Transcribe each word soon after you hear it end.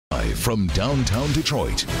Live from downtown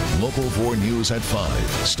Detroit, Local 4 News at 5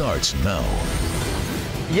 starts now.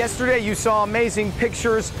 Yesterday, you saw amazing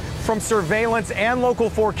pictures from surveillance and Local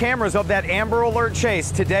 4 cameras of that Amber Alert chase.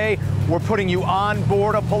 Today, we're putting you on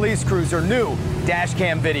board a police cruiser. New dash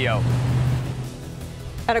cam video.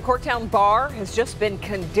 And a Corktown bar has just been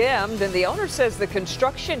condemned, and the owner says the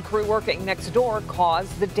construction crew working next door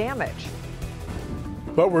caused the damage.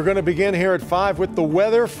 But we're going to begin here at 5 with the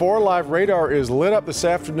weather. 4 Live radar is lit up this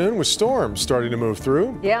afternoon with storms starting to move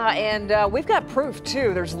through. Yeah, and we've got proof,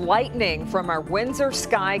 too. There's lightning from our Windsor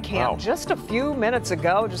Sky Cam just a few minutes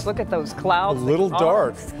ago. Just look at those clouds. A little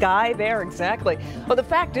dark. Sky there, exactly. Well, the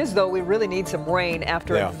fact is, though, we really need some rain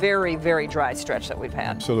after a very, very dry stretch that we've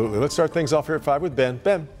had. Absolutely. Let's start things off here at 5 with Ben.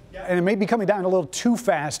 Ben. And it may be coming down a little too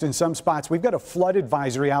fast in some spots. We've got a flood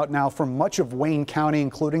advisory out now for much of Wayne County,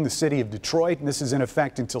 including the city of Detroit. And this is in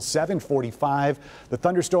effect until 7:45. The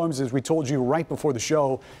thunderstorms, as we told you right before the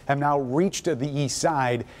show, have now reached the east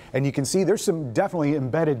side. And you can see there's some definitely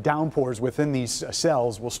embedded downpours within these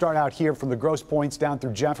cells. We'll start out here from the Grosse Pointes down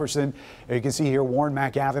through Jefferson. You can see here Warren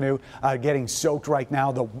Mack Avenue getting soaked right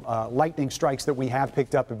now. The lightning strikes that we have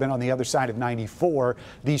picked up have been on the other side of 94.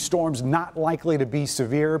 These storms not likely to be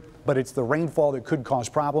severe, but it's the rainfall that could cause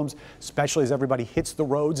problems, especially as everybody hits the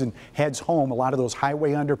roads and heads home. A lot of those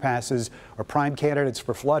highway underpasses are prime candidates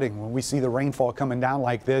for flooding when we see the rainfall coming down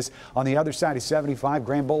like this. On the other side of 75,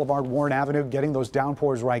 Grand Boulevard, Warren Avenue, getting those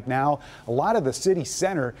downpours right now. A lot of the city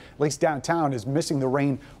center, at least downtown, is missing the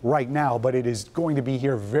rain right now, but it is going to be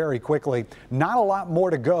here very quickly. Not a lot more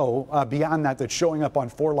to go beyond that that's showing up on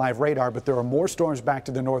 4 Live radar, but there are more storms back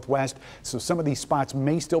to the northwest, so some of these spots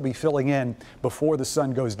may still be filling in before the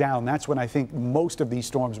sun goes down. That's when I think most of these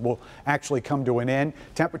storms will actually come to an end.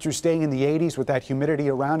 Temperatures staying in the 80s with that humidity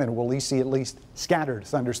around, and we'll see at least scattered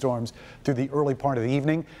thunderstorms through the early part of the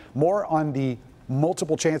evening. More on the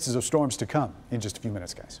multiple chances of storms to come in just a few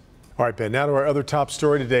minutes, guys. All right, Ben, now to our other top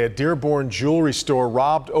story today. A Dearborn jewelry store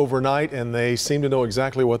robbed overnight, and they seem to know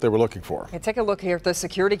exactly what they were looking for. Yeah, take a look here at the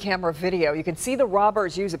security camera video. You can see the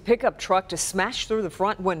robbers use a pickup truck to smash through the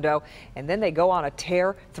front window, and then they go on a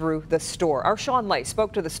tear through the store. Our Sean Lay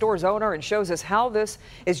spoke to the store's owner and shows us how this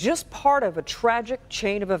is just part of a tragic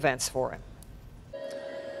chain of events for him.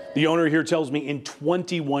 The owner here tells me in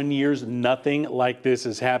 21 years, nothing like this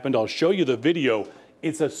has happened. I'll show you the video.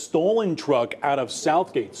 It's a stolen truck out of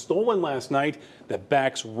Southgate, stolen last night, that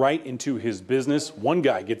backs right into his business. One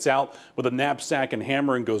guy gets out with a knapsack and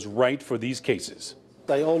hammer and goes right for these cases.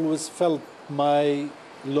 I always felt my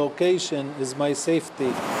location is my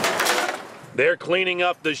safety. They're cleaning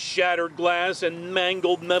up the shattered glass and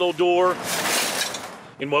mangled metal door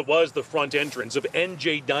in what was the front entrance of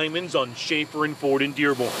NJ Diamonds on Schaefer and Ford in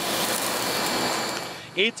Dearborn.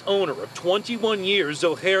 Its owner of 21 years,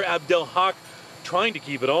 Zohair Abdelhak, trying to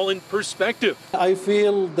keep it all in perspective. I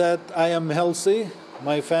feel that I am healthy,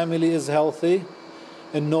 my family is healthy,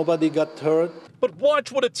 and nobody got hurt. But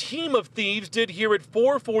watch what a team of thieves did here at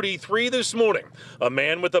 4:43 this morning. A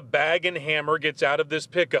man with a bag and hammer gets out of this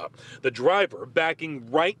pickup. The driver backing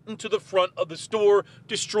right into the front of the store,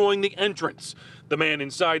 destroying the entrance. The man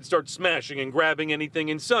inside starts smashing and grabbing anything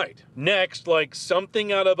in sight. Next, like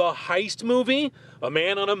something out of a heist movie, a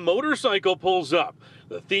man on a motorcycle pulls up.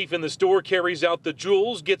 The thief in the store carries out the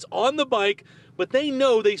jewels, gets on the bike, but they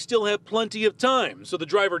know they still have plenty of time. So the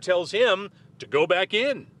driver tells him to go back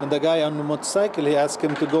in. And the guy on the motorcycle, he asked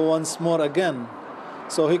him to go once more again.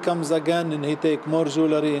 So he comes again and he take more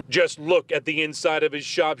jewelry. Just look at the inside of his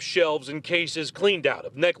shop shelves and cases cleaned out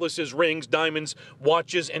of necklaces, rings, diamonds,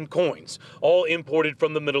 watches, and coins, all imported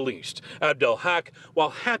from the Middle East. Abdelhak, while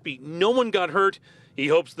happy no one got hurt, he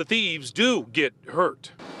hopes the thieves do get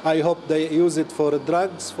hurt. I hope they use it for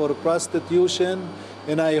drugs, for prostitution,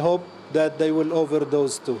 and I hope that they will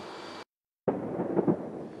overdose too.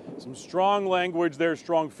 Some strong language there,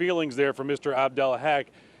 strong feelings there from Mr. Abdelhak.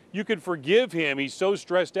 You could forgive him. He's so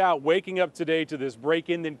stressed out waking up today to this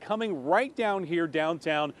break-in, then coming right down here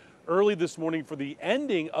downtown early this morning for the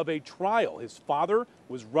ending of a trial. His father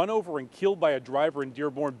was run over and killed by a driver in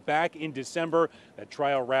Dearborn back in December. That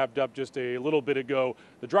trial wrapped up just a little bit ago.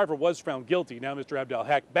 The driver was found guilty. Now Mr.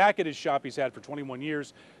 Abdelhak back at his shop he's had for 21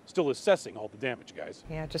 years, still assessing all the damage, guys.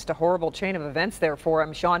 Yeah, just a horrible chain of events there for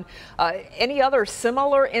him, Sean. Any other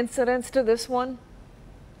similar incidents to this one?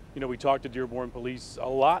 You know, we talked to Dearborn police a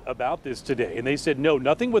lot about this today, and they said no,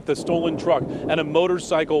 nothing with the stolen truck and a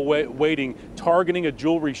motorcycle waiting, targeting a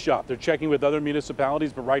jewelry shop. They're checking with other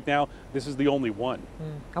municipalities, but right now, this is the only one.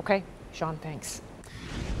 Okay, Sean, thanks.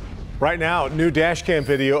 Right now, new dash cam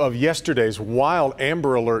video of yesterday's wild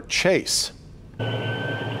Amber Alert chase. You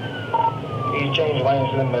change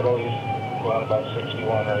lanes in the middle, you go around about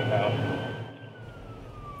 61 right now.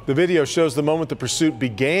 The video shows the moment the pursuit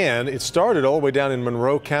began. It started all the way down in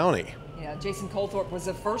Monroe County. Yeah, Jason Colthorpe was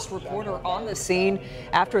the first reporter on the scene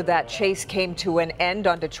after that chase came to an end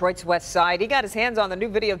on Detroit's west side. He got his hands on the new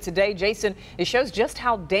video today. Jason, it shows just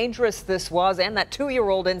how dangerous this was, and that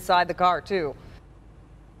 2-year-old inside the car, too.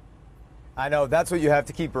 I know, that's what you have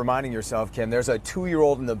to keep reminding yourself, Kim. There's a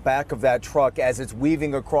 2-year-old in the back of that truck as it's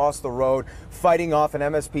weaving across the road, fighting off an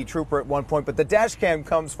MSP trooper at one point. But the dash cam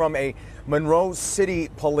comes from a Monroe City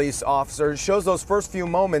police officer. It shows those first few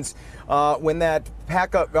moments when that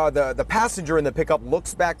the passenger in the pickup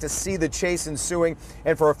looks back to see the chase ensuing.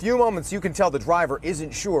 And for a few moments, you can tell the driver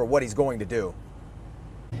isn't sure what he's going to do.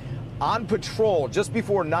 On patrol just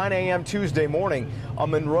before 9 a.m. Tuesday morning, a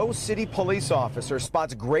Monroe City police officer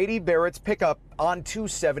spots Grady Barrett's pickup on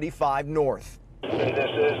 275 North. This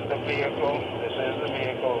is the vehicle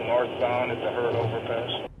northbound at the Hurd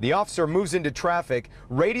overpass. The officer moves into traffic,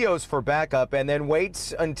 radios for backup, and then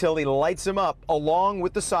waits until he lights him up along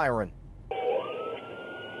with the siren. So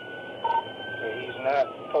he's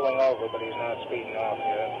not pulling over, but he's not speeding off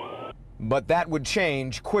yet. But that would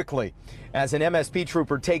change quickly as an MSP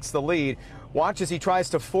trooper takes the lead. Watch as he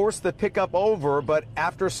tries to force the pickup over, but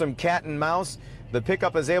after some cat and mouse, the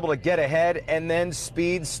pickup is able to get ahead and then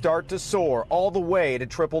speeds start to soar all the way to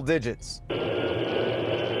triple digits.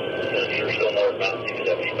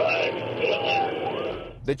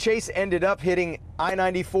 The chase ended up hitting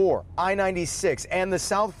I-94, I-96, and the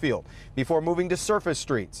Southfield before moving to surface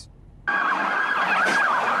streets.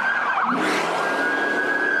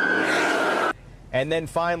 And then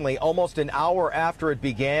finally, almost an hour after it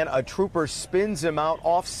began, a trooper spins him out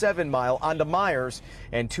off 7 Mile onto Myers,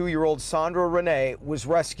 and 2-year-old Sandra Renee was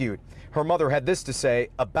rescued. Her mother had this to say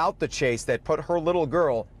about the chase that put her little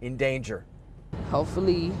girl in danger.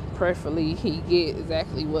 Hopefully, prayerfully, he get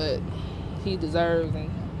exactly what he deserves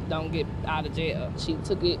and don't get out of jail. She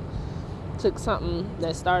took something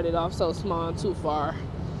that started off so small too far,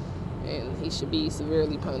 and he should be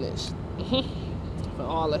severely punished for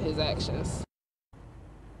all of his actions.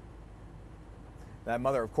 That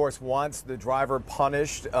mother, of course, wants the driver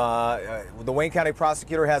punished. The Wayne County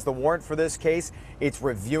prosecutor has the warrant for this case. It's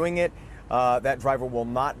reviewing it. That driver will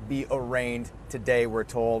not be arraigned today, we're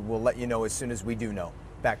told. We'll let you know as soon as we do know.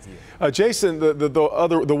 Back to you. Jason,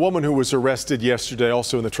 the woman who was arrested yesterday,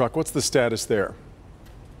 also in the truck, what's the status there?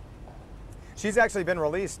 She's actually been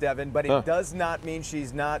released, Devin, but it does not mean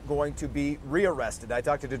she's not going to be rearrested. I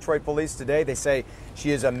talked to Detroit police today. They say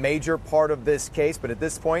she is a major part of this case, but at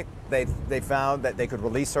this point, they found that they could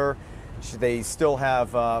release her. They still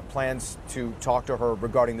have plans to talk to her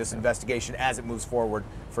regarding this investigation as it moves forward,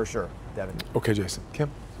 for sure. Devin. Okay, Jason.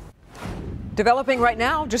 Kim? Developing right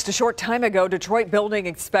now, just a short time ago, Detroit building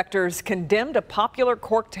inspectors condemned a popular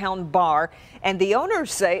Corktown bar, and the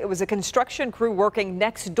owners say it was a construction crew working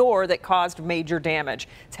next door that caused major damage.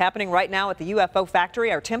 It's happening right now at the UFO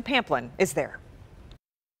factory. Our Tim Pamplin is there.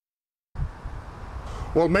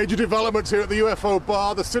 Well, major developments here at the UFO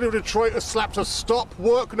bar. The city of Detroit has slapped a stop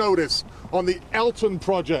work notice on the Elton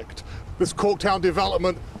project. This Corktown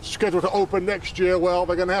development scheduled to open next year. Well,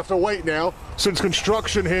 they're going to have to wait now since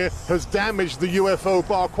construction here has damaged the UFO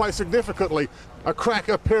bar quite significantly. A crack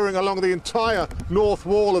appearing along the entire north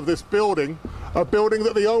wall of this building, a building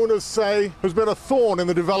that the owners say has been a thorn in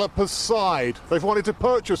the developer's side. They've wanted to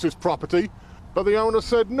purchase this property, but the owner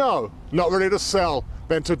said no, not ready to sell.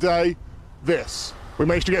 Then today, this. We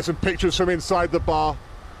managed to get some pictures from inside the bar.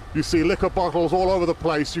 You see liquor bottles all over the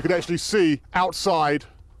place. You can actually see outside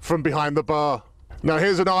from behind the bar. Now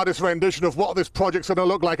here's an artist's rendition of what this project's going to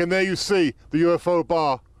look like, and there you see the UFO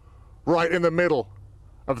bar right in the middle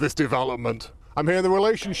of this development. I'm hearing the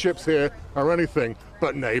relationships here are anything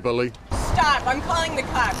but neighborly. Stop, I'm calling the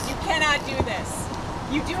cops. You cannot do this.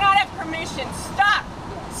 You do not have permission. Stop!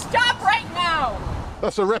 Stop right now!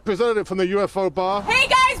 That's a representative from the UFO bar. Hey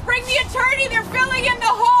guys, bring the attorney, they're filling in the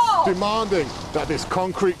hole! Demanding that this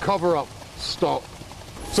concrete cover-up stop.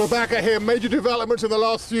 So back at here, major developments in the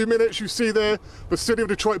last few minutes. You see there the City of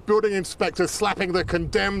Detroit building inspector slapping the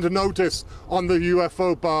condemned notice on the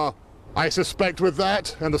UFO bar. I suspect with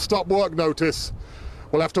that and the stop work notice,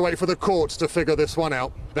 we'll have to wait for the courts to figure this one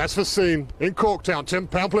out. That's the scene in Corktown. Tim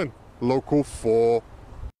Pamplin, Local 4.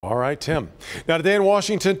 All right, Tim. Now today in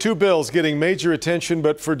Washington, 2 bills getting major attention,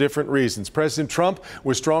 but for different reasons. President Trump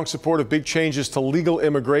with strong support of big changes to legal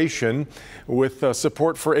immigration with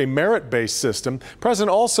support for a merit-based system. President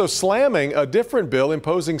also slamming a different bill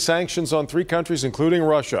imposing sanctions on 3 countries, including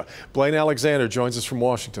Russia. Blaine Alexander joins us from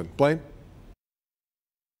Washington. Blaine?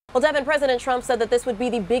 Well, Devin, President Trump said that this would be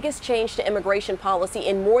the biggest change to immigration policy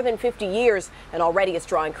in more than 50 years, and already it's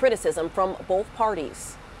drawing criticism from both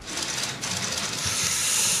parties.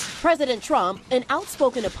 President Trump, an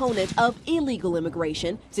outspoken opponent of illegal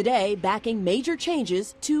immigration, today backing major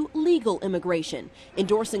changes to legal immigration,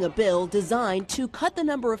 endorsing a bill designed to cut the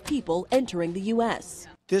number of people entering the U.S.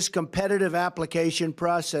 This competitive application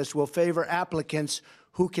process will favor applicants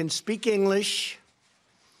who can speak English,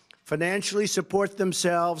 financially support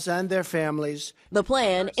themselves and their families. The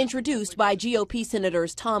plan, introduced by GOP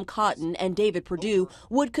Senators Tom Cotton and David Perdue,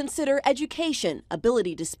 would consider education,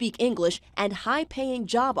 ability to speak English, and high-paying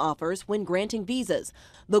job offers when granting visas.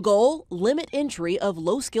 The goal, limit entry of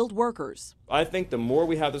low-skilled workers. I think the more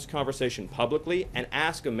we have this conversation publicly and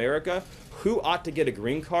ask America who ought to get a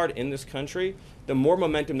green card in this country, the more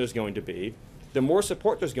momentum there's going to be, the more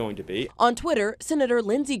support there's going to be. On Twitter, Senator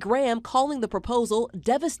Lindsey Graham calling the proposal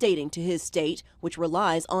devastating to his state, which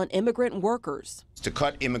relies on immigrant workers. To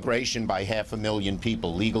cut immigration by 500,000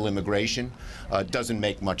 people, legal immigration, doesn't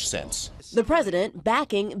make much sense. The president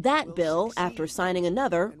backing that bill after signing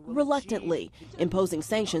another reluctantly, imposing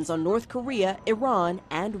sanctions on North Korea, Iran,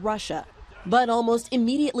 and Russia. But almost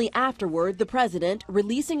immediately afterward, the president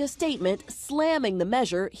releasing a statement slamming the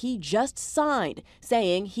measure he just signed,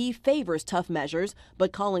 saying he favors tough measures,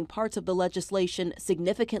 but calling parts of the legislation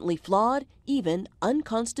significantly flawed, even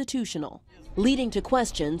unconstitutional, leading to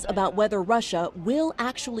questions about whether Russia will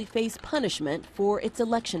actually face punishment for its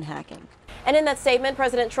election hacking. And in that statement,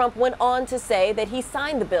 President Trump went on to say that he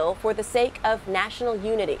signed the bill for the sake of national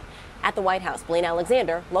unity. At the White House, Blaine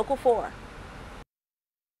Alexander, Local 4.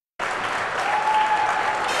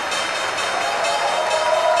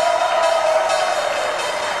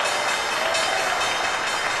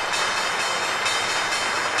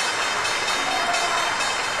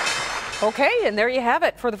 Okay, and there you have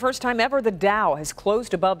it. For the first time ever, the Dow has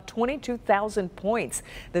closed above 22,000 points.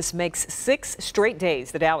 This makes 6 straight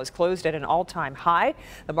days the Dow is closed at an all-time high.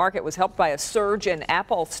 The market was helped by a surge in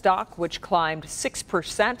Apple stock, which climbed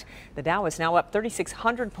 6%. The Dow is now up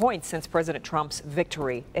 3,600 points since President Trump's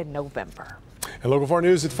victory in November. And Local 4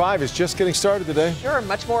 News at 5 is just getting started today. Sure,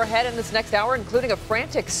 much more ahead in this next hour, including a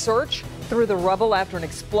frantic search through the rubble after an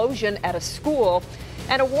explosion at a school.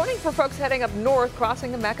 And a warning for folks heading up north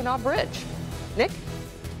crossing the Mackinac Bridge. Nick?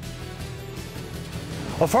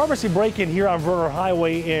 A pharmacy break-in here on Verner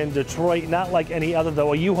Highway in Detroit, not like any other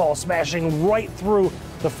though. A U-Haul smashing right through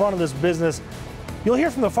the front of this business. You'll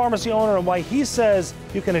hear from the pharmacy owner and why he says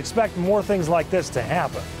you can expect more things like this to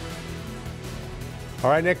happen. All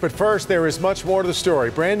right, Nick, but first, there is much more to the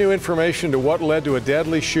story. Brand new information to what led to a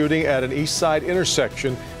deadly shooting at an East Side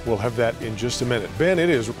intersection. We'll have that in just a minute. Ben, it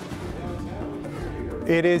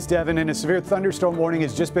is, Devin, and a severe thunderstorm warning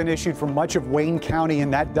has just been issued for much of Wayne County,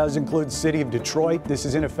 and that does include the city of Detroit. This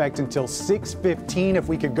is in effect until 6:15. If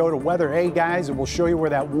we could go to weather, hey guys, and we'll show you where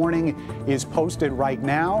that warning is posted right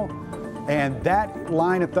now. And that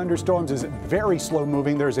line of thunderstorms is very slow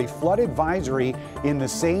moving. There's a flood advisory in the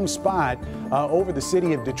same spot over the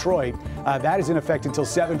city of Detroit. That is in effect until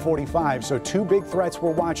 7:45. So 2 big threats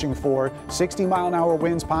we're watching for. 60-mile-an-hour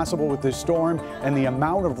winds possible with this storm, and the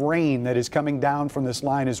amount of rain that is coming down from this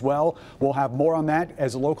line as well. We'll have more on that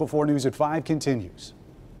as Local 4 News at 5 continues.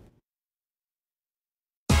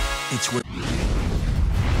 It's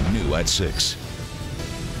new at 6.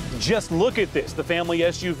 Just look at this. The family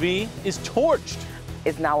SUV is torched.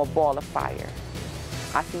 It's now a ball of fire.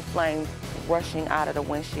 I see flames rushing out of the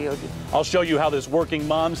windshield. I'll show you how this working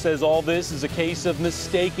mom says all this is a case of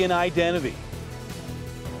mistaken identity.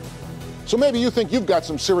 So maybe you think you've got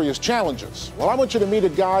some serious challenges. Well, I want you to meet a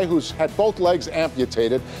guy who's had both legs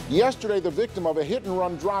amputated. Yesterday, the victim of a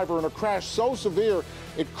hit-and-run driver in a crash so severe,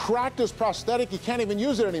 it cracked his prosthetic. He can't even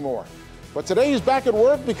use it anymore. But today he's back at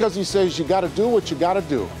work because he says you got to do what you got to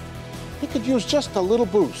do. He could use just a little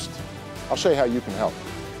boost. I'll show you how you can help.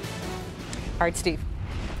 All right, Steve.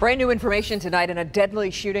 Brand new information tonight in a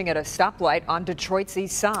deadly shooting at a stoplight on Detroit's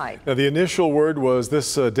east side. Now, the initial word was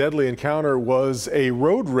this deadly encounter was a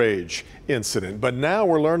road rage incident, but now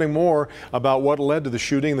we're learning more about what led to the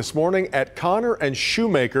shooting this morning at Connor and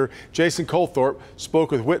Shoemaker. Jason Colthorpe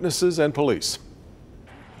spoke with witnesses and police.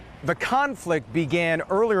 The conflict began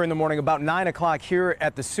earlier in the morning, about 9 o'clock here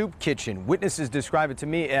at the soup kitchen. Witnesses describe it to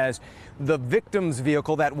me as the victim's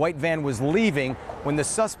vehicle, that white van, was leaving. When the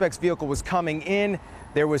suspect's vehicle was coming in,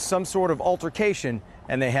 there was some sort of altercation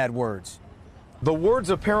and they had words. The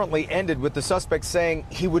words apparently ended with the suspect saying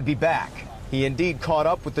he would be back. He indeed caught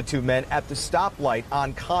up with the 2 men at the stoplight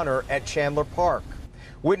on Connor at Chandler Park.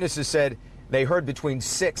 Witnesses said they heard between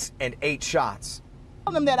 6 and 8 shots.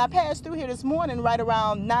 told them that I passed through here this morning right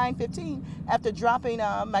around 9:15 after dropping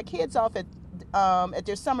my kids off at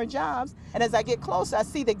their summer jobs. And as I get closer, I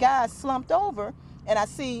see the guy slumped over, and I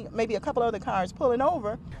see maybe a couple other cars pulling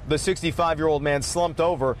over. The 65-year-old man slumped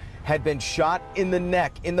over, had been shot in the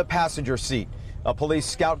neck in the passenger seat. A police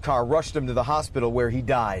scout car rushed him to the hospital where he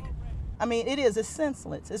died. I mean, it's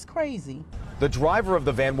senseless. It's crazy. The driver of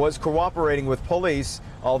the van was cooperating with police,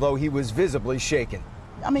 although he was visibly shaken.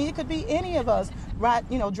 I mean, it could be any of us, right?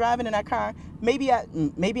 Driving in our car. Maybe I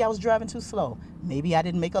was driving too slow. Maybe I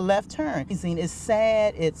didn't make a left turn. It's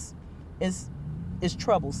sad. It's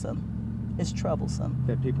troublesome. It's troublesome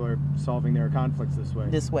that people are solving their conflicts this way.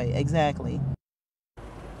 This way, exactly.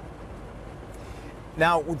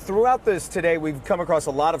 Now, throughout this today, we've come across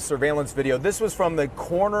a lot of surveillance video. This was from the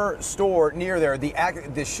corner store near there.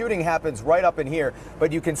 The shooting happens right up in here,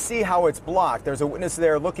 but you can see how it's blocked. There's a witness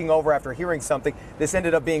there looking over after hearing something. This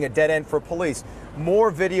ended up being a dead end for police.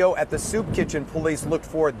 More video at the soup kitchen police looked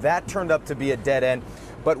for. That turned up to be a dead end.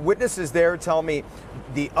 But witnesses there tell me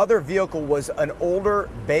the other vehicle was an older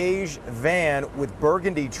beige van with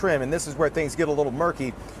burgundy trim, and this is where things get a little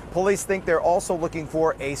murky. Police think they're also looking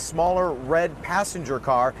for a smaller red passenger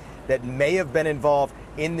car that may have been involved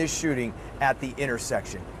in this shooting at the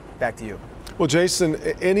intersection. Back to you. Well, Jason,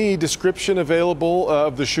 any description available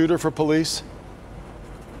of the shooter for police?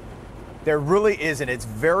 There really isn't. It's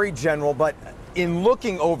very general, but in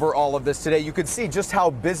looking over all of this today, you could see just how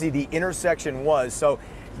busy the intersection was. So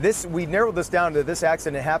we narrowed this down to this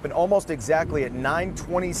accident happened almost exactly at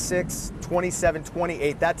 9:26, 27,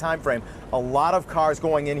 28, that time frame. A lot of cars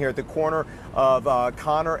going in here at the corner of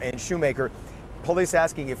Connor and Shoemaker. Police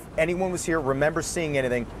asking if anyone was here, remember seeing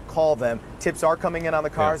anything, call them. Tips are coming in on the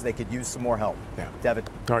cars. They could use some more help. Yeah. Devin.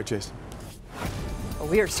 All right, Jason. Well,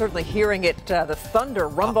 we are certainly hearing it, the thunder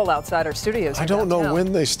rumble outside our studios. I don't know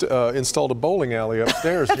when they installed a bowling alley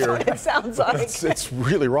upstairs here. It sounds like. It's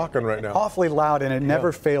really rocking right now. Awfully loud, and it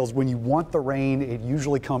never fails. When you want the rain, it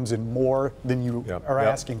usually comes in more than you are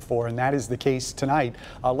asking for, and that is the case tonight.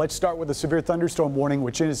 Let's start with a severe thunderstorm warning,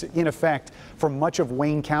 which is in effect for much of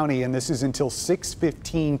Wayne County, and this is until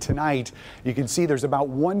 6:15 tonight. You can see there's about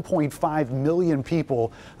 1.5 million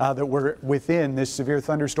people that were within this severe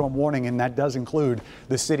thunderstorm warning, and that does include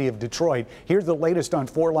the city of Detroit. Here's the latest on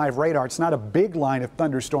 4Live radar. It's not a big line of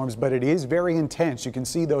thunderstorms, but it is very intense. You can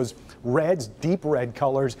see those reds, deep red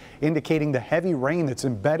colors, indicating the heavy rain that's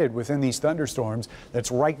embedded within these thunderstorms that's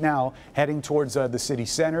right now heading towards the city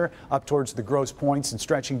center, up towards the Grosse Pointes and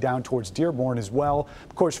stretching down towards Dearborn as well.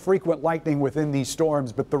 Of course, frequent lightning within these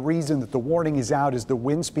storms, but the reason that the warning is out is the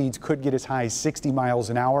wind speeds could get as high as 60 miles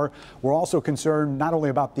an hour. We're also concerned not only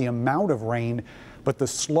about the amount of rain, but the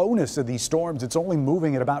slowness of these storms. It's only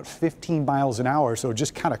moving at about 15 miles an hour, so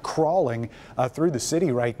just kind of crawling through the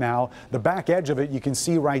city right now. The back edge of it, you can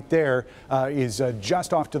see right there, is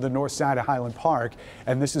just off to the north side of Highland Park,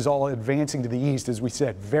 and this is all advancing to the east, as we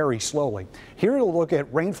said, very slowly. Here to look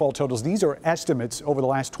at rainfall totals. These are estimates over the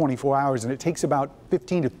last 24 hours, and it takes about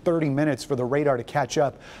 15 to 30 minutes for the radar to catch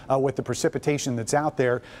up with the precipitation that's out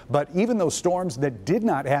there. But even those storms that did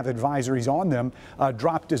not have advisories on them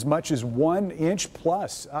dropped as much as 1 inch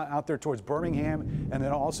plus out there towards Birmingham, and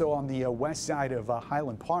then also on the west side of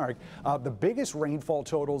Highland Park. The biggest rainfall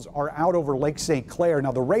totals are out over Lake St. Clair.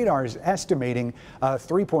 Now the radar is estimating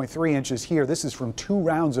 3.3 inches here. This is from 2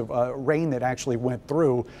 rounds of rain that actually went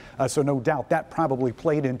through, so no doubt that probably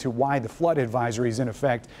played into why the flood advisory is in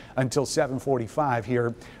effect until 7:45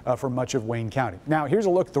 here for much of Wayne County. Now here's a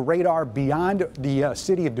look at the radar beyond the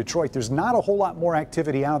city of Detroit. There's not a whole lot more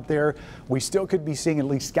activity out there. We still could be seeing at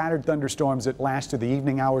least scattered thunderstorms that last to the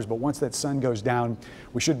evening hours, but once that sun goes down,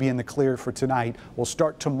 we should be in the clear for tonight. We'll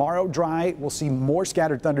start tomorrow dry. We'll see more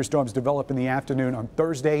scattered thunderstorms develop in the afternoon on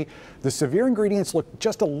Thursday. The severe ingredients look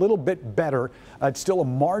just a little bit better. It's still a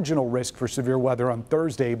marginal risk for severe weather on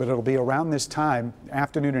Thursday, but it'll be around this time,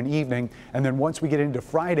 afternoon and evening. And then once we get into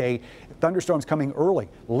Friday, thunderstorms coming early,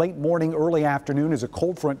 late morning, early afternoon, as a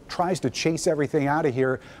cold front tries to chase everything out of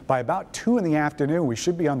here. By about 2 in the afternoon, we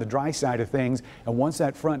should be on the dry side of things. And once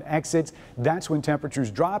that front exits, that's when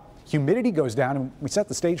temperatures drop, humidity goes down, and we set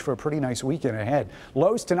the stage for a pretty nice weekend ahead.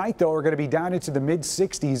 Lows tonight, though, are going to be down into the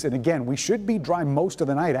mid-60s. And again, we should be dry most of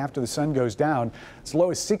the night after the sun goes down. As low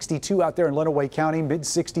as 62 out there in Lenawee County,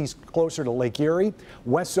 mid-60s closer to Lake Erie.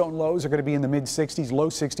 West zone lows are going to be in the mid-60s, low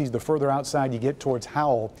 60s the further outside you get towards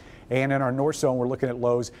Howell And in our north zone, we're looking at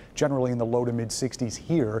lows generally in the low to mid 60s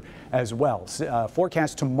here as well.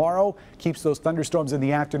 Forecast tomorrow keeps those thunderstorms in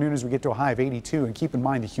the afternoon as we get to a high of 82. And keep in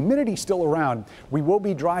mind, the humidity still around. We will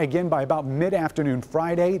be dry again by about mid-afternoon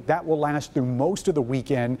Friday. That will last through most of the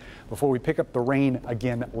weekend before we pick up the rain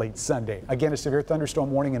again late Sunday. Again, a severe thunderstorm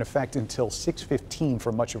warning in effect until 6:15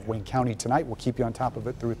 for much of Wayne County tonight. We'll keep you on top of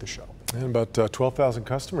it throughout the show. And about 12,000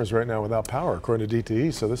 customers right now without power, according to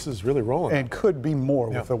DTE, so this is really rolling. And could be more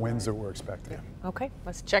with the winds that we're expecting. Okay,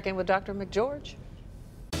 let's check in with Dr. McGeorge.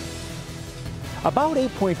 About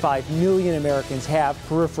 8.5 million Americans have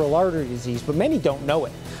peripheral artery disease, but many don't know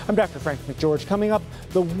it. I'm Dr. Frank McGeorge. Coming up,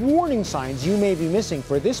 the warning signs you may be missing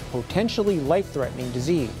for this potentially life-threatening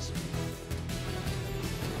disease.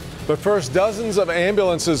 But first, dozens of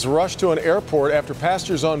ambulances rush to an airport after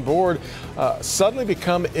passengers on board suddenly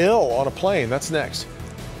become ill on a plane. That's next.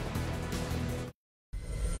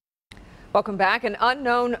 Welcome back. An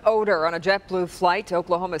unknown odor on a JetBlue flight to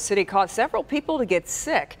Oklahoma City caused several people to get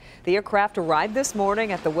sick. The aircraft arrived this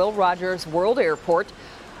morning at the Will Rogers World Airport.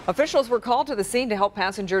 Officials were called to the scene to help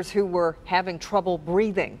passengers who were having trouble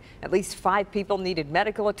breathing. At least 5 people needed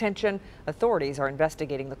medical attention. Authorities are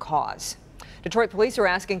investigating the cause. Detroit police are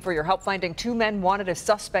asking for your help finding 2 men wanted as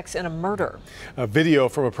suspects in a murder. A video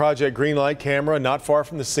from a Project Greenlight camera not far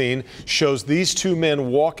from the scene shows these 2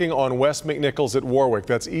 men walking on West McNichols at Warwick.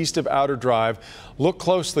 That's east of Outer Drive. Look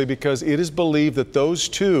closely because it is believed that those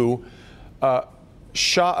 2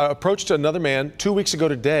 approached another man 2 weeks ago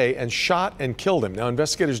today and shot and killed him. Now,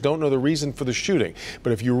 investigators don't know the reason for the shooting,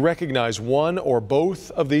 but if you recognize one or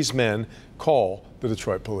both of these men, call the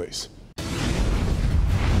Detroit police.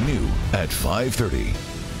 New at 5:30.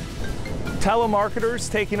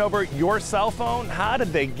 Telemarketers taking over your cell phone? How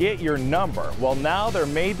did they get your number? Well, now there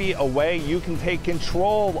may be a way you can take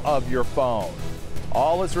control of your phone.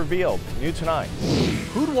 All is revealed. New tonight.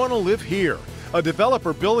 Who'd want to live here? A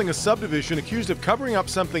developer building a subdivision accused of covering up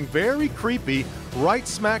something very creepy right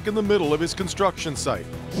smack in the middle of his construction site.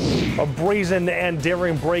 A brazen and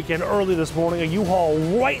daring break-in early this morning. A U-Haul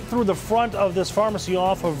right through the front of this pharmacy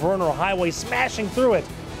off of Verner Highway, smashing through it.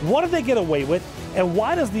 What did they get away with? And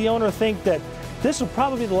why does the owner think that this will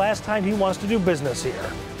probably be the last time he wants to do business here?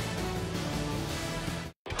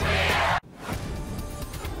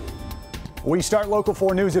 We start Local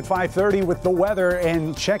 4 News at 5:30 with the weather,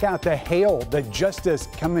 and check out the hail that just is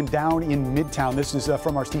coming down in Midtown. This is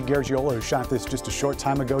from our Steve Garagiola, who shot this just a short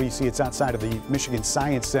time ago. You see it's outside of the Michigan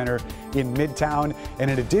Science Center in Midtown. And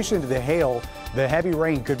in addition to the hail, the heavy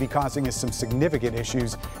rain could be causing us some significant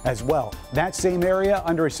issues as well. That same area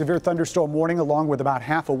under a severe thunderstorm warning, along with about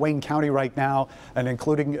half of Wayne County right now, and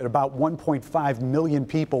including about 1.5 million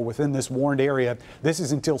people within this warned area. This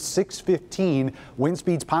is until 6:15. Wind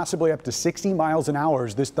speeds possibly up to 60 miles an hour.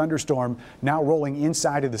 This thunderstorm now rolling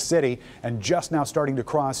inside of the city and just now starting to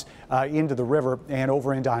cross into the river and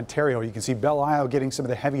over into Ontario. You can see Belle Isle getting some of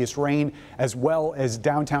the heaviest rain, as well as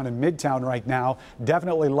downtown and Midtown right now.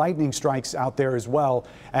 Definitely lightning strikes out there as well,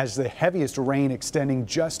 as the heaviest rain extending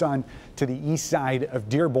just on to the east side of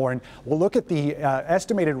Dearborn. We'll look at the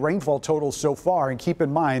estimated rainfall totals so far, and keep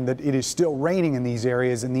in mind that it is still raining in these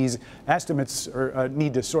areas, and these estimates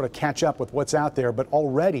need to sort of catch up with what's out there. But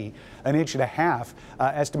already 1.5 inches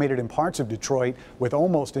estimated in parts of Detroit, with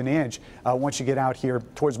almost an inch once you get out here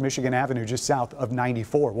towards Michigan Avenue, just south of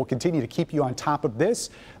 94. We'll continue to keep you on top of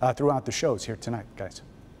this throughout the shows here tonight, guys.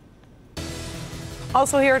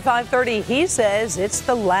 Also here at 5:30, he says it's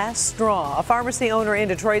the last straw. A pharmacy owner in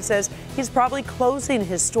Detroit says he's probably closing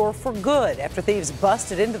his store for good after thieves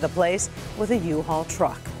busted into the place with a U-Haul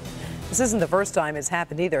truck. This isn't the first time it's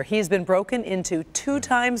happened either. He's been broken into 2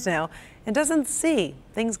 times now and doesn't see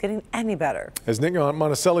things getting any better. As Nick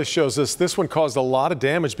Monticelli shows us, this one caused a lot of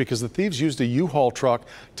damage because the thieves used a U-Haul truck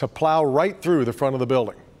to plow right through the front of the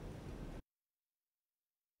building.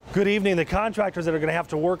 Good evening. The contractors that are going to have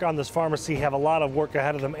to work on this pharmacy have a lot of work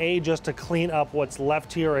ahead of them. Just to clean up what's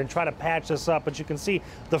left here and try to patch this up. But you can see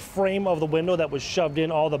the frame of the window that was shoved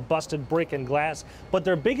in, all the busted brick and glass. But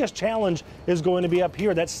their biggest challenge is going to be up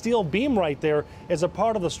here. That steel beam right there is a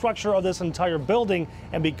part of the structure of this entire building.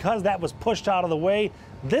 And because that was pushed out of the way,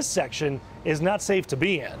 this section is not safe to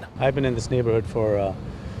be in. I've been in this neighborhood for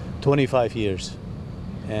 25 years,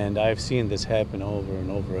 and I've seen this happen over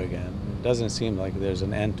and over again. Doesn't seem like there's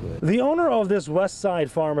an end to it. The owner of this West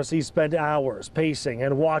Side pharmacy spent hours pacing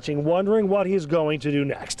and watching, wondering what he's going to do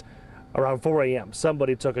next. Around 4 a.m.,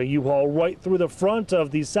 somebody took a U-Haul right through the front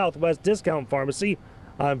of the Southwest Discount Pharmacy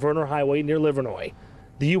on Verner Highway near Livernois.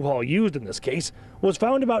 The U-Haul used in this case was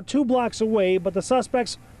found about 2 blocks away, but the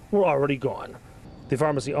suspects were already gone. The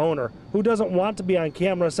pharmacy owner, who doesn't want to be on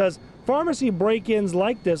camera, says pharmacy break-ins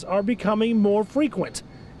like this are becoming more frequent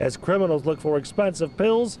as criminals look for expensive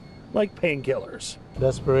pills like painkillers.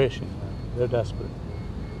 Desperation. They're desperate.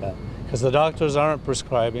 Because the doctors aren't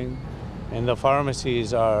prescribing and the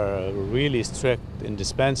pharmacies are really strict in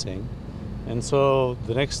dispensing. And so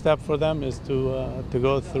the next step for them is to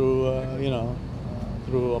go through,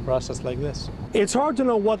 through a process like this. It's hard to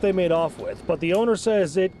know what they made off with, but the owner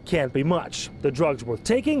says it can't be much. The drugs worth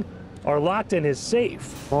taking are locked in his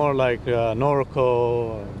safe. More like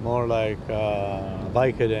Norco, more like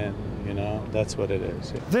Vicodin, that's what it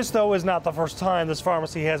is. This, though, is not the first time this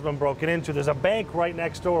pharmacy has been broken into. There's a bank right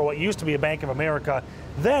next door, what used to be a Bank of America.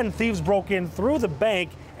 Then thieves broke in through the bank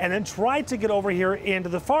and then tried to get over here into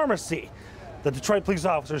the pharmacy. The Detroit police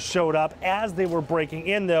officers showed up as they were breaking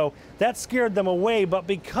in, though. That scared them away, but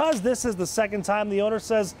because this is the second time, the owner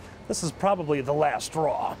says this is probably the last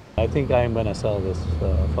straw. I think I'm going to sell this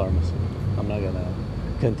pharmacy. I'm not going to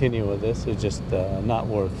continue with this. It's just not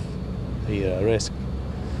worth the risk,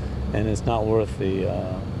 and it's not worth the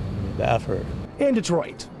effort. In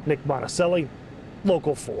Detroit, Nick Monticelli,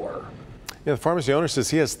 Local 4. Yeah, the pharmacy owner says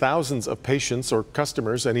he has thousands of patients or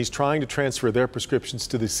customers, and he's trying to transfer their prescriptions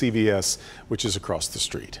to the CVS, which is across the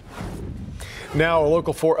street. Now, a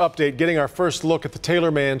Local 4 update, getting our first look at the Taylor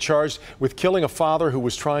man charged with killing a father who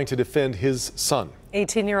was trying to defend his son.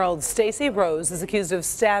 18-year-old Stacy Rose is accused of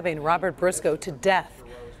stabbing Robert Briscoe to death.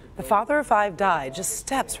 The father of 5 died just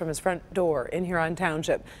steps from his front door in Huron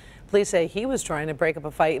Township. Police say he was trying to break up a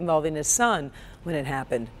fight involving his son when it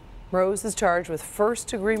happened. Rose is charged with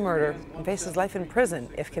first-degree murder and faces life in prison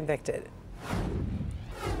if convicted.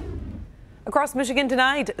 Across Michigan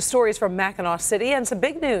tonight, stories from Mackinac City and some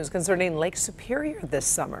big news concerning Lake Superior this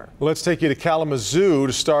summer. Let's take you to Kalamazoo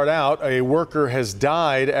to start out. A worker has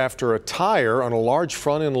died after a tire on a large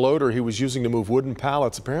front-end loader he was using to move wooden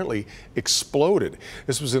pallets apparently exploded.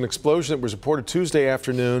 This was an explosion that was reported Tuesday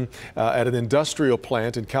afternoon at an industrial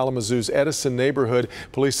plant in Kalamazoo's Edison neighborhood.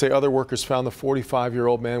 Police say other workers found the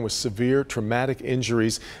 45-year-old man with severe traumatic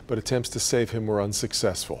injuries, but attempts to save him were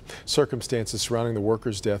unsuccessful. Circumstances surrounding the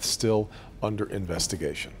worker's death still under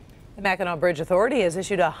investigation. The Mackinac Bridge Authority has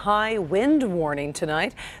issued a high wind warning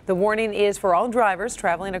tonight. The warning is for all drivers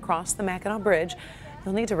traveling across the Mackinac Bridge.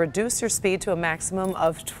 You'll need to reduce your speed to a maximum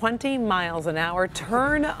of 20 miles an hour.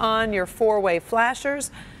 Turn on your 4-way flashers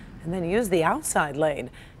and then use the outside lane.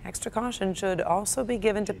 Extra caution should also be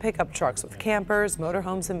given to pickup trucks with campers,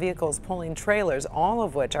 motorhomes, and vehicles pulling trailers, all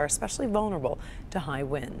of which are especially vulnerable to high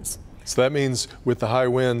winds. So that means with the high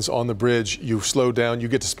winds on the bridge, you slow down, you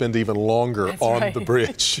get to spend even longer on the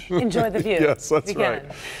bridge. Enjoy the view. Yes, that's right.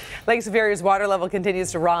 Lake Superior's water level continues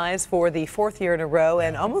to rise for the 4th year in a row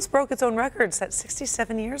and almost broke its own record set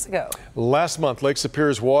 67 years ago. Last month, Lake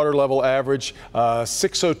Superior's water level average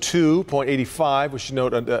 602.85. We should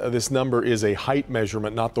note this number is a height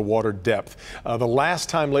measurement, not the water depth. The last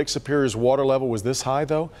time Lake Superior's water level was this high,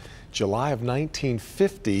 though, July of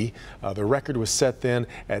 1950. The record was set then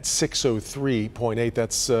at 603.8.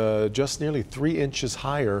 That's just nearly 3 inches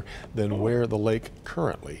higher than where the lake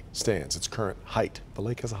currently stands, its current height. The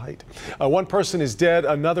lake has a height. One person is dead,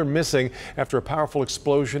 another missing after a powerful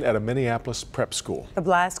explosion at a Minneapolis prep school. The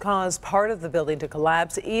blast caused part of the building to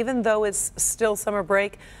collapse, even though it's still summer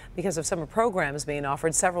break. Because of summer programs being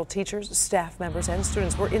offered, several teachers, staff members, and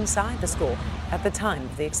students were inside the school at the time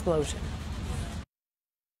of the explosion.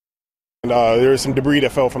 And there was some debris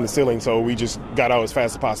that fell from the ceiling, so we just got out as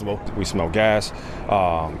fast as possible. We smelled gas,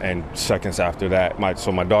 and seconds after that,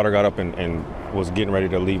 my daughter got up and was getting ready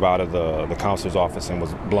to leave out of the counselor's office and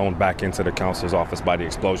was blown back into the counselor's office by the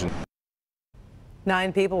explosion.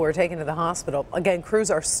 9 people were taken to the hospital. Again,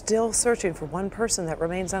 crews are still searching for one person that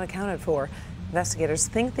remains unaccounted for. Investigators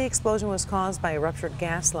think the explosion was caused by a ruptured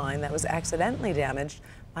gas line that was accidentally damaged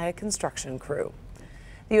by a construction crew.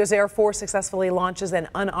 The U.S. Air Force successfully launches an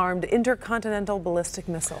unarmed intercontinental ballistic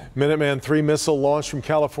missile. Minuteman III missile launched from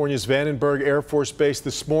California's Vandenberg Air Force Base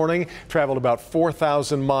this morning, traveled about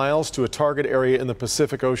 4,000 miles to a target area in the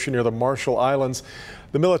Pacific Ocean near the Marshall Islands.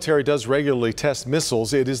 The military does regularly test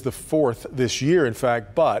missiles. It is the 4th this year, in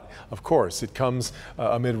fact, but of course it comes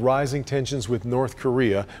amid rising tensions with North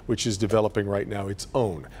Korea, which is developing right now its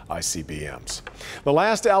own ICBMs. The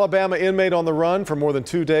last Alabama inmate on the run for more than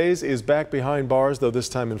 2 days is back behind bars, though this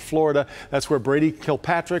time in Florida. That's where Brady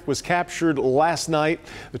Kilpatrick was captured last night.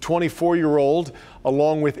 The 24-year-old,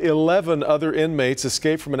 along with 11 other inmates,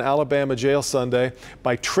 escaped from an Alabama jail Sunday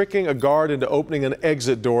by tricking a guard into opening an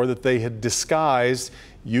exit door that they had disguised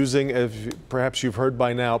using, as perhaps you've heard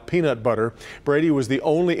by now, peanut butter. Brady was the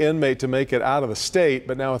only inmate to make it out of the state,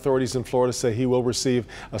 but now authorities in Florida say he will receive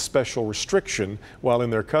a special restriction while in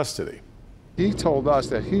their custody. He told us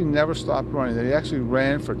that he never stopped running, that he actually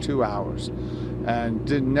ran for 2 hours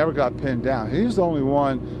and never got pinned down. He was the only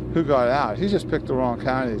one who got out. He just picked the wrong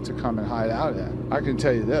county to come and hide out in. I can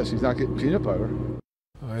tell you this, he's not getting peanut butter.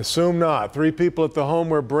 I assume not. 3 people at the home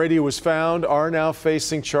where Brady was found are now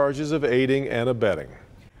facing charges of aiding and abetting.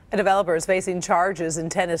 A developer is facing charges in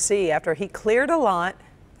Tennessee after he cleared a lot.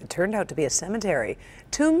 It turned out to be a cemetery.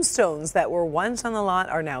 Tombstones that were once on the lot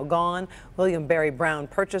are now gone. William Barry Brown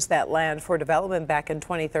purchased that land for development back in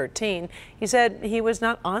 2013. He said he was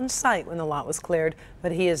not on site when the lot was cleared,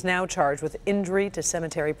 but he is now charged with injury to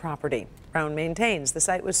cemetery property. Brown maintains the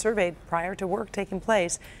site was surveyed prior to work taking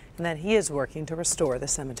place and that he is working to restore the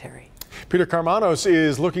cemetery. Peter Karmanos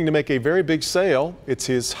is looking to make a very big sale. It's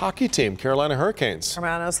his hockey team, Carolina Hurricanes.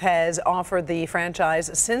 Karmanos has offered the franchise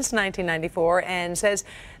since 1994 and says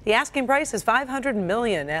the asking price is $500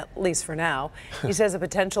 million, at least for now. He says a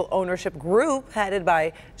potential ownership group headed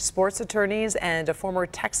by sports attorneys and a former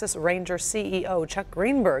Texas Ranger CEO, Chuck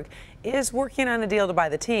Greenberg, is working on a deal to buy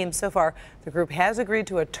the team. So far, the group has agreed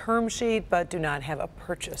to a term sheet but do not have a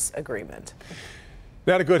purchase agreement.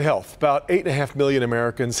 Now to good health. About 8.5 million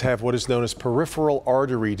Americans have what is known as peripheral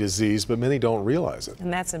artery disease, but many don't realize it.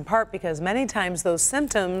 And that's in part because many times those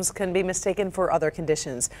symptoms can be mistaken for other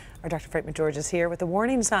conditions. Our Dr. Frank McGeorge is here with the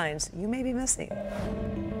warning signs you may be missing.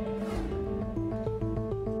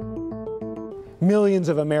 Millions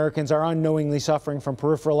of Americans are unknowingly suffering from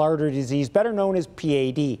peripheral artery disease, better known as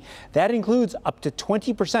PAD. That includes up to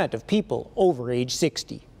 20% of people over age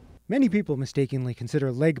 60. Many people mistakenly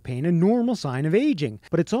consider leg pain a normal sign of aging,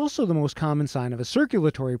 but it's also the most common sign of a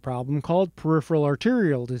circulatory problem called peripheral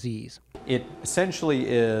arterial disease. It essentially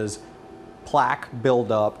is plaque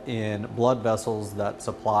buildup in blood vessels that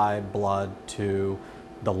supply blood to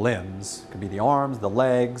the limbs. It could be the arms, the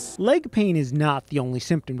legs. Leg pain is not the only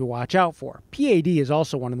symptom to watch out for. PAD is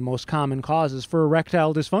also one of the most common causes for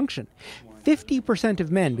erectile dysfunction. 50%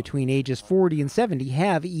 of men between ages 40 and 70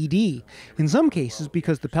 have ED, in some cases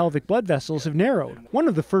because the pelvic blood vessels have narrowed. One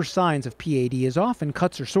of the first signs of PAD is often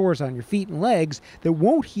cuts or sores on your feet and legs that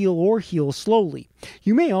won't heal or heal slowly.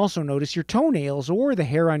 You may also notice your toenails or the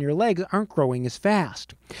hair on your legs aren't growing as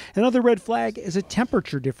fast. Another red flag is a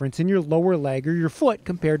temperature difference in your lower leg or your foot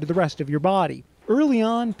compared to the rest of your body. Early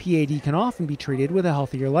on, PAD can often be treated with a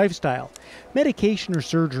healthier lifestyle. Medication or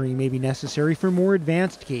surgery may be necessary for more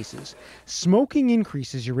advanced cases. Smoking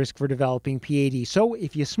increases your risk for developing PAD, so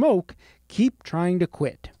if you smoke, keep trying to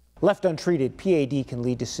quit. Left untreated, PAD can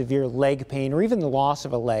lead to severe leg pain or even the loss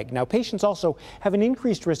of a leg. Now, patients also have an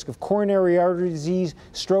increased risk of coronary artery disease,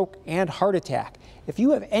 stroke, and heart attack. If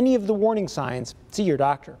you have any of the warning signs, see your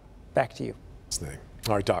doctor. Back to you.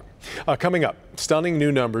 All right, Doc. Coming up, stunning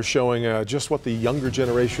new numbers showing just what the younger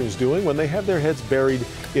generation is doing when they have their heads buried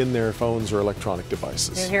in their phones or electronic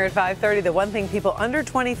devices. And here at 5:30, the one thing people under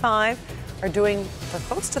 25 are doing for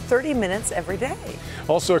close to 30 minutes every day.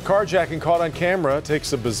 Also, a carjacking caught on camera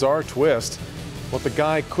takes a bizarre twist. What the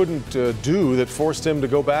guy couldn't do that forced him to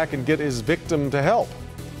go back and get his victim to help.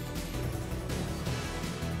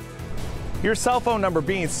 Your cell phone number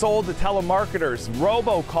being sold to telemarketers,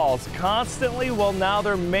 robocalls constantly. Well, now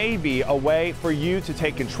there may be a way for you to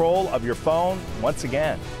take control of your phone once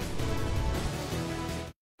again.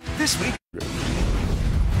 This week,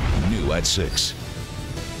 new at 6.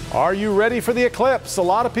 Are you ready for the eclipse? A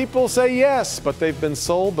lot of people say yes, but they've been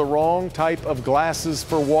sold the wrong type of glasses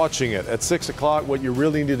for watching it. At 6 o'clock, what you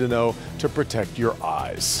really need to know to protect your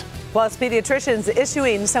eyes. Plus, pediatricians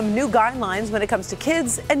issuing some new guidelines when it comes to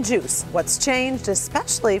kids and juice. What's changed,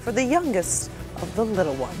 especially for the youngest of the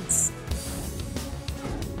little ones.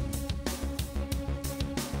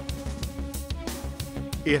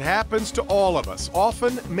 It happens to all of us,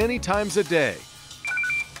 often many times a day.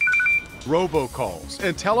 Robocalls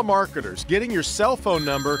and telemarketers getting your cell phone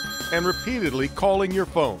number and repeatedly calling your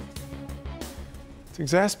phone. It's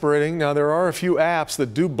exasperating. Now, there are a few apps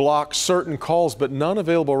that do block certain calls, but none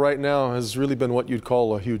available right now has really been what you'd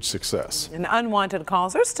call a huge success. And unwanted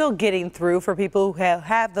calls are still getting through for people who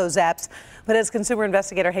have those apps. But as consumer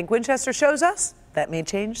investigator Hank Winchester shows us, that may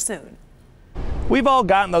change soon. We've all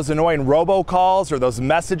gotten those annoying robocalls or those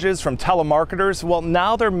messages from telemarketers. Well,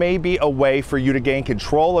 now there may be a way for you to gain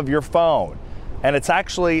control of your phone. And it's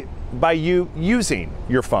actually by you using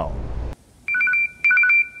your phone.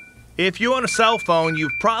 If you own a cell phone,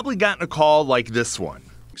 you've probably gotten a call like this one.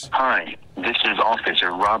 Hi, this is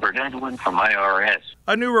Officer Robert Edwin from IRS.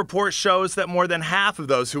 A new report shows that more than half of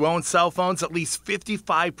those who own cell phones, at least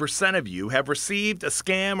 55% of you, have received a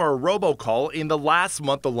scam or a robocall in the last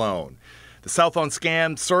month alone. The cell phone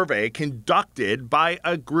scam survey conducted by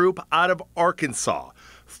a group out of Arkansas,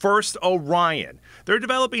 First Orion. They're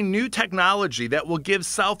developing new technology that will give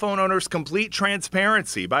cell phone owners complete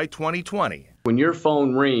transparency by 2020. When your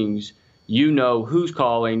phone rings, you know who's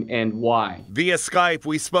calling and why. Via Skype,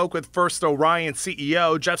 we spoke with First Orion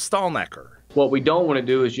CEO Jeff Stallnecker. What we don't want to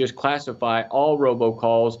do is just classify all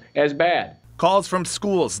robocalls as bad. Calls from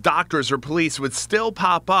schools, doctors, or police would still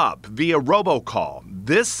pop up via robocall.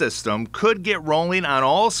 This system could get rolling on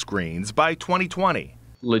all screens by 2020.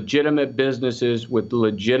 Legitimate businesses with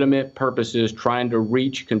legitimate purposes trying to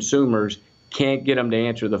reach consumers can't get them to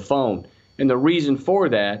answer the phone. And the reason for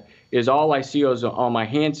that is all I see on my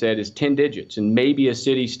handset is 10 digits and maybe a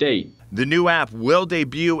city state. The new app will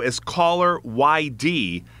debut as Caller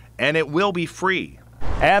YD, and it will be free.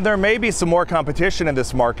 And there may be some more competition in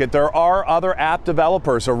this market. There are other app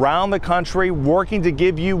developers around the country working to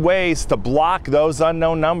give you ways to block those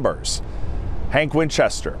unknown numbers. Hank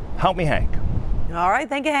Winchester. Help me, Hank. All right,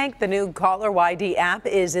 thank you, Hank. The new Caller YD app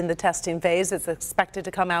is in the testing phase. It's expected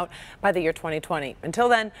to come out by the year 2020. Until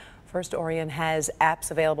then, First Orion has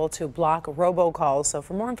apps available to block robocalls. So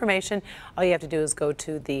for more information, all you have to do is go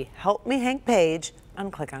to the Help Me Hank page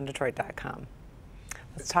and click on Detroit.com.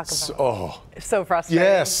 Let's talk about it's so frustrating.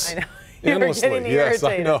 Yes. I know. You're Endlessly. getting Yes,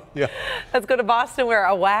 irritated. I know. Yeah. Let's go to Boston, where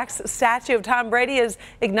a wax statue of Tom Brady is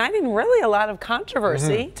igniting really a lot of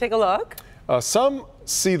controversy. Take a look. Some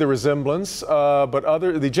see the resemblance, but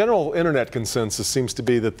the general internet consensus seems to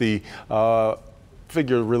be that the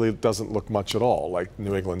figure really doesn't look much at all like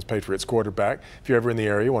New England's Patriots quarterback. If you're ever in the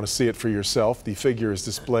area, you want to see it for yourself. The figure is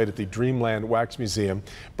displayed at the Dreamland Wax Museum.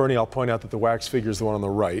 Bernie, I'll point out that the wax figure is the one on the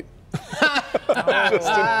right. Just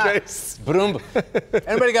in case. Boom.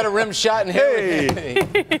 Anybody got a rim shot in here?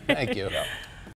 Hey. Thank you.